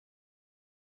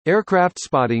Aircraft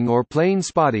spotting or plane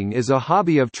spotting is a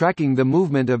hobby of tracking the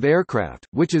movement of aircraft,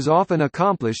 which is often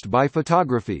accomplished by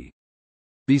photography.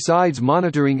 Besides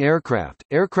monitoring aircraft,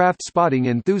 aircraft spotting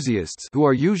enthusiasts, who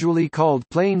are usually called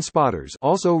plane spotters,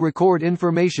 also record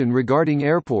information regarding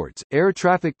airports, air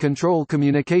traffic control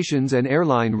communications and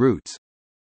airline routes.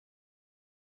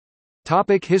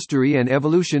 History and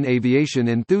evolution. Aviation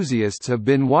enthusiasts have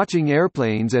been watching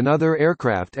airplanes and other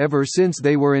aircraft ever since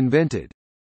they were invented.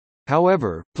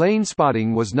 However, plane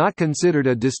spotting was not considered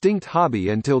a distinct hobby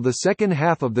until the second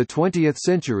half of the 20th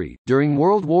century. During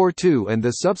World War II and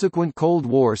the subsequent Cold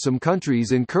War, some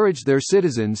countries encouraged their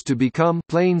citizens to become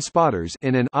plane spotters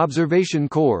in an observation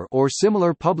corps or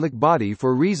similar public body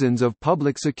for reasons of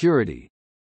public security.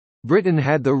 Britain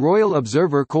had the Royal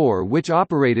Observer Corps, which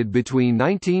operated between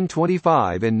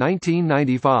 1925 and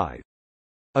 1995.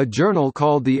 A journal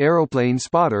called The Aeroplane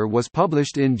Spotter was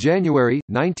published in January,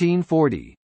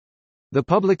 1940. The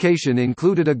publication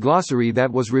included a glossary that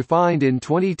was refined in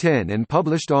 2010 and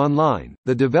published online.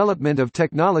 The development of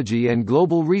technology and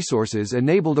global resources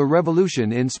enabled a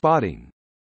revolution in spotting.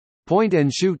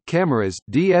 Point-and-shoot cameras,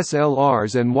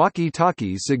 DSLRs and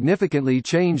walkie-talkies significantly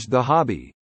changed the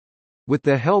hobby. With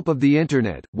the help of the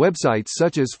Internet, websites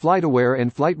such as FlightAware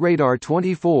and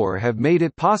FlightRadar24 have made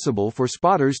it possible for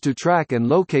spotters to track and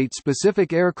locate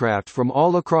specific aircraft from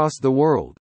all across the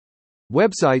world.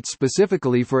 Websites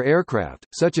specifically for aircraft,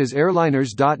 such as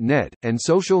airliners.net, and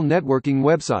social networking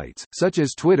websites, such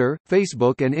as Twitter,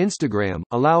 Facebook and Instagram,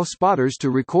 allow spotters to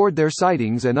record their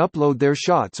sightings and upload their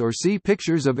shots or see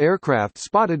pictures of aircraft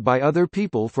spotted by other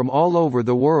people from all over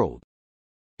the world.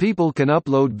 People can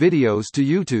upload videos to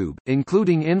YouTube,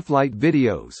 including in-flight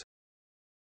videos.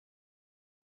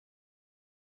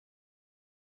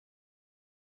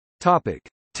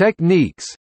 Techniques.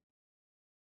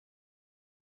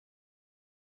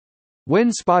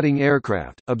 When spotting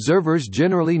aircraft, observers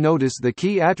generally notice the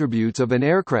key attributes of an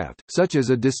aircraft, such as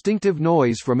a distinctive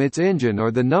noise from its engine or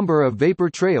the number of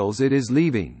vapor trails it is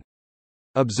leaving.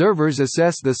 Observers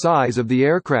assess the size of the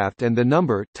aircraft and the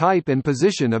number, type and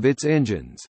position of its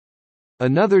engines.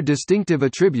 Another distinctive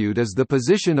attribute is the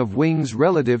position of wings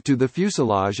relative to the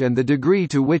fuselage and the degree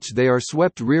to which they are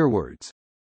swept rearwards.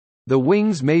 The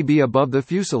wings may be above the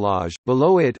fuselage,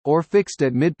 below it, or fixed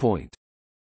at midpoint.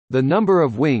 The number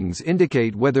of wings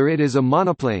indicate whether it is a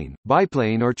monoplane,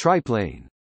 biplane or triplane.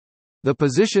 The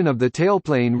position of the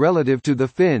tailplane relative to the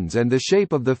fins and the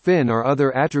shape of the fin are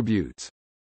other attributes.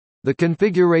 The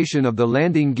configuration of the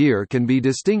landing gear can be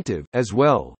distinctive, as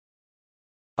well.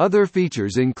 Other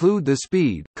features include the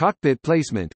speed, cockpit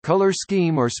placement, color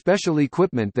scheme or special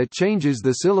equipment that changes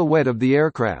the silhouette of the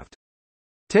aircraft.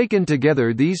 Taken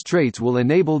together, these traits will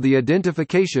enable the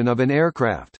identification of an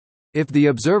aircraft. If the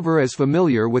observer is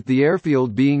familiar with the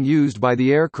airfield being used by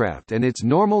the aircraft and its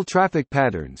normal traffic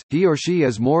patterns, he or she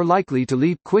is more likely to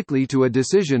leap quickly to a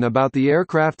decision about the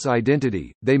aircraft's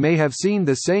identity. They may have seen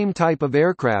the same type of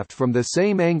aircraft from the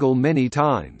same angle many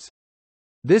times.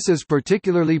 This is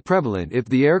particularly prevalent if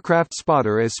the aircraft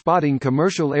spotter is spotting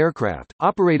commercial aircraft,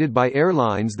 operated by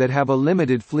airlines that have a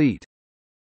limited fleet.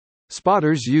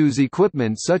 Spotters use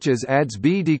equipment such as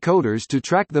ADS-B decoders to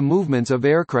track the movements of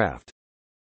aircraft.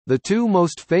 The two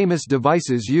most famous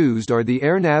devices used are the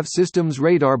AirNav Systems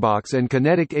Radarbox and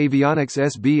Kinetic Avionics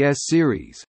SBS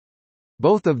series.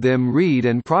 Both of them read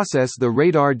and process the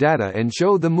radar data and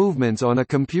show the movements on a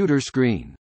computer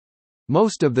screen.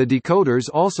 Most of the decoders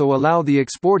also allow the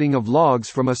exporting of logs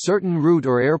from a certain route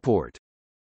or airport.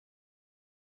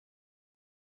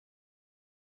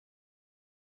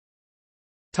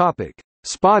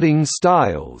 Spotting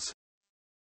styles.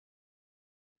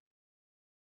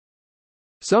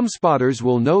 Some spotters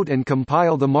will note and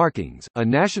compile the markings, a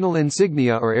national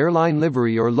insignia or airline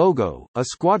livery or logo, a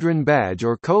squadron badge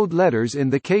or code letters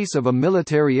in the case of a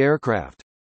military aircraft.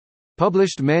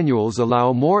 Published manuals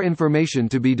allow more information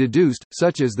to be deduced,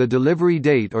 such as the delivery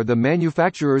date or the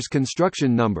manufacturer's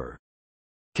construction number.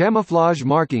 Camouflage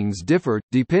markings differ,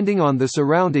 depending on the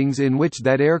surroundings in which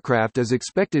that aircraft is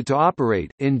expected to operate.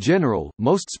 In general,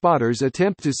 most spotters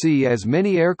attempt to see as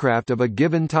many aircraft of a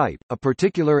given type, a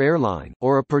particular airline,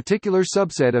 or a particular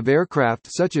subset of aircraft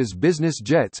such as business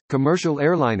jets, commercial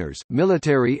airliners,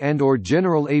 military and/or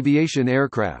general aviation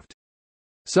aircraft.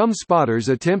 Some spotters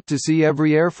attempt to see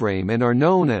every airframe and are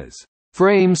known as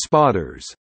frame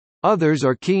spotters. Others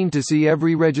are keen to see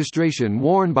every registration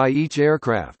worn by each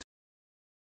aircraft.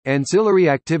 Ancillary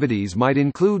activities might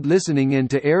include listening in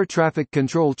to air traffic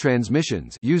control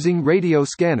transmissions using radio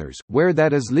scanners, where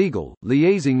that is legal,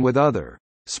 liaising with other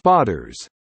spotters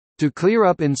to clear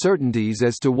up uncertainties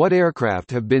as to what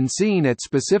aircraft have been seen at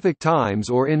specific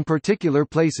times or in particular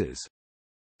places.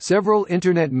 Several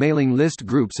Internet mailing list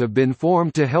groups have been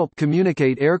formed to help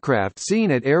communicate aircraft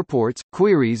seen at airports,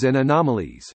 queries and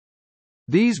anomalies.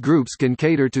 These groups can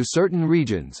cater to certain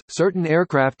regions, certain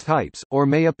aircraft types, or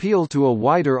may appeal to a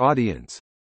wider audience.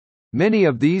 Many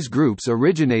of these groups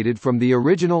originated from the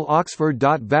original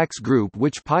Oxford.vax group,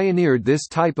 which pioneered this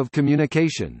type of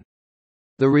communication.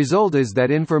 The result is that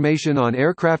information on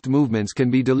aircraft movements can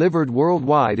be delivered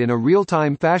worldwide in a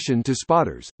real-time fashion to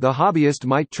spotters. The hobbyist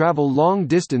might travel long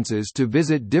distances to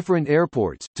visit different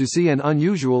airports, to see an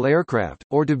unusual aircraft,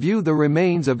 or to view the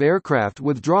remains of aircraft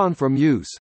withdrawn from use.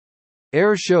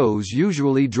 Air shows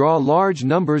usually draw large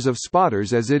numbers of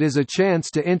spotters, as it is a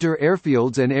chance to enter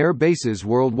airfields and air bases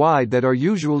worldwide that are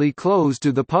usually closed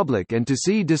to the public and to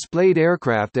see displayed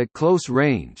aircraft at close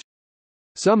range.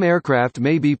 Some aircraft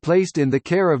may be placed in the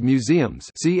care of museums,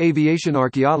 see aviation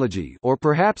archaeology, or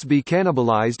perhaps be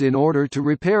cannibalized in order to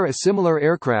repair a similar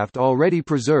aircraft already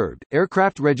preserved.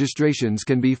 Aircraft registrations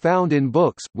can be found in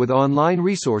books, with online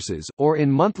resources, or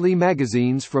in monthly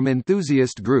magazines from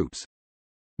enthusiast groups.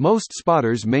 Most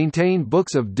spotters maintain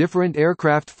books of different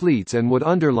aircraft fleets and would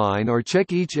underline or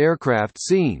check each aircraft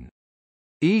seen.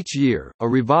 Each year, a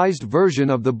revised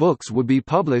version of the books would be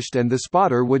published and the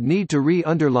spotter would need to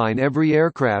re-underline every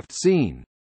aircraft seen.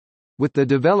 With the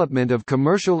development of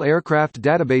commercial aircraft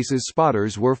databases,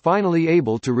 spotters were finally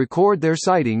able to record their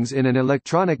sightings in an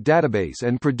electronic database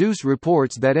and produce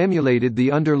reports that emulated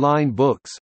the underlined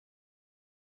books.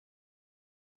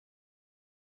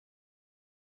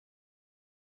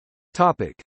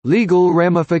 Topic: Legal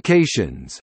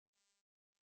ramifications.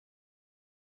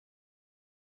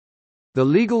 The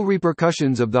legal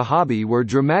repercussions of the hobby were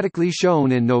dramatically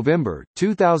shown in November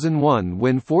 2001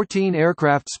 when 14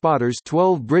 aircraft spotters,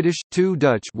 12 British, 2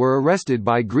 Dutch, were arrested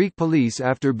by Greek police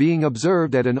after being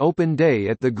observed at an open day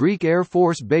at the Greek Air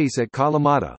Force base at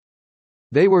Kalamata.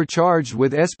 They were charged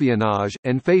with espionage,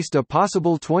 and faced a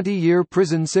possible 20-year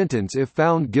prison sentence if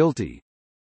found guilty.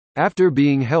 After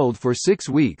being held for 6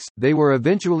 weeks, they were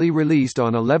eventually released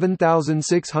on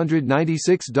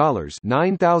 $11,696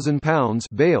 £9,000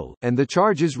 bail, and the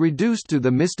charges reduced to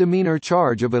the misdemeanor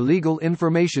charge of illegal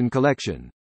information collection.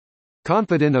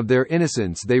 Confident of their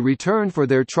innocence, they returned for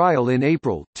their trial in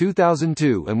April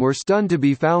 2002 and were stunned to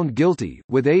be found guilty,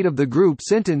 with 8 of the group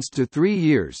sentenced to 3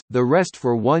 years, the rest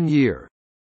for 1 year.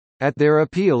 At their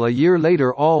appeal a year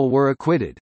later, all were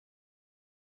acquitted.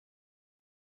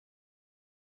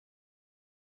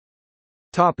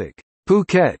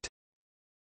 Phuket.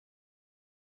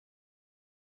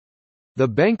 The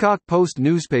Bangkok Post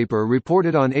newspaper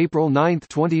reported on April 9,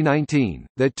 2019,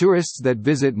 that tourists that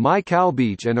visit Mai Khao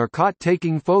Beach and are caught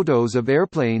taking photos of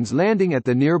airplanes landing at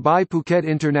the nearby Phuket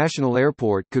International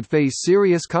Airport could face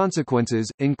serious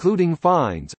consequences, including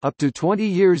fines, up to 20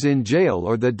 years in jail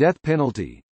or the death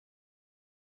penalty.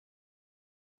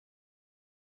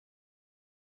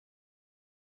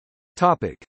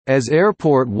 As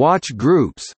airport watch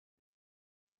groups.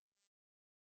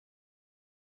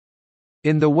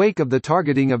 In the wake of the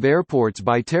targeting of airports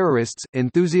by terrorists,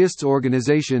 enthusiasts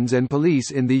organisations and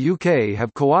police in the UK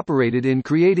have cooperated in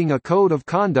creating a code of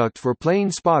conduct for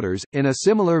plane spotters, in a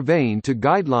similar vein to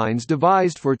guidelines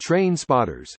devised for train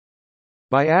spotters.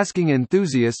 By asking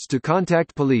enthusiasts to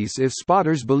contact police if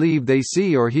spotters believe they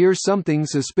see or hear something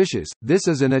suspicious, this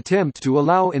is an attempt to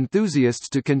allow enthusiasts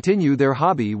to continue their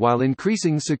hobby while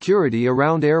increasing security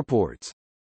around airports.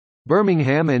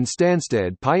 Birmingham and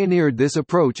Stansted pioneered this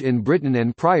approach in Britain,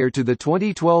 and prior to the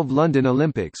 2012 London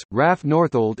Olympics, RAF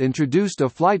Northolt introduced a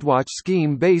flightwatch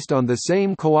scheme based on the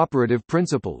same cooperative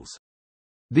principles.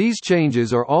 These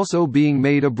changes are also being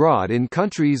made abroad in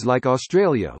countries like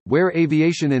Australia, where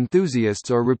aviation enthusiasts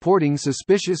are reporting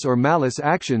suspicious or malice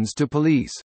actions to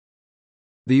police.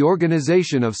 The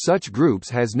organization of such groups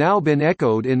has now been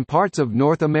echoed in parts of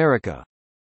North America.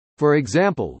 For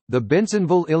example, the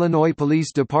Bensenville, Illinois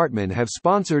Police Department have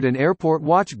sponsored an airport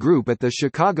watch group at the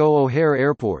Chicago O'Hare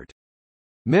Airport.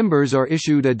 Members are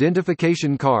issued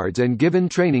identification cards and given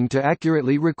training to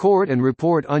accurately record and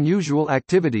report unusual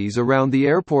activities around the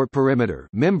airport perimeter.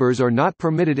 Members are not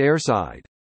permitted airside.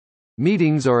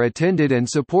 Meetings are attended and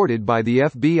supported by the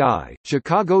FBI,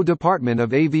 Chicago Department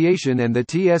of Aviation and the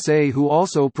TSA, who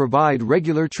also provide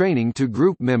regular training to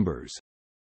group members.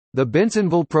 The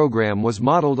Bensenville program was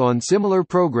modeled on similar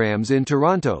programs in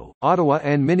Toronto, Ottawa,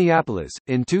 and Minneapolis.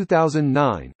 In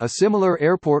 2009, a similar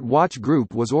airport watch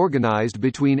group was organized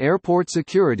between airport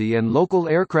security and local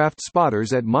aircraft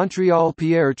spotters at Montreal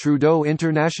Pierre Trudeau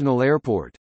International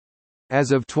Airport.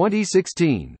 As of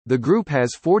 2016, the group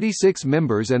has 46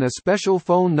 members and a special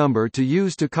phone number to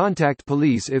use to contact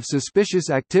police if suspicious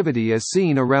activity is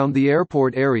seen around the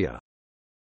airport area.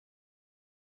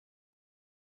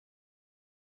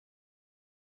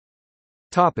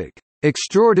 Topic: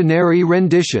 Extraordinary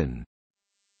rendition.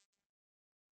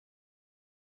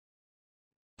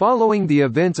 Following the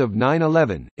events of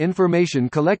 9/11, information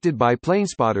collected by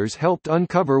planespotters helped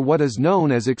uncover what is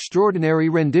known as extraordinary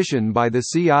rendition by the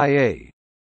CIA.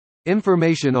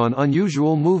 Information on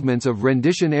unusual movements of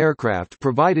rendition aircraft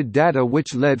provided data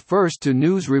which led first to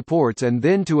news reports and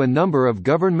then to a number of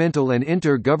governmental and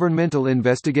inter-governmental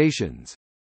investigations.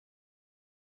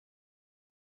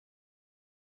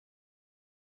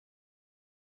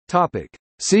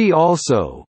 See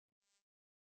also: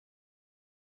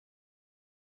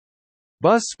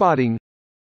 bus spotting,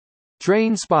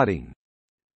 train spotting,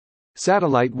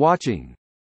 satellite watching.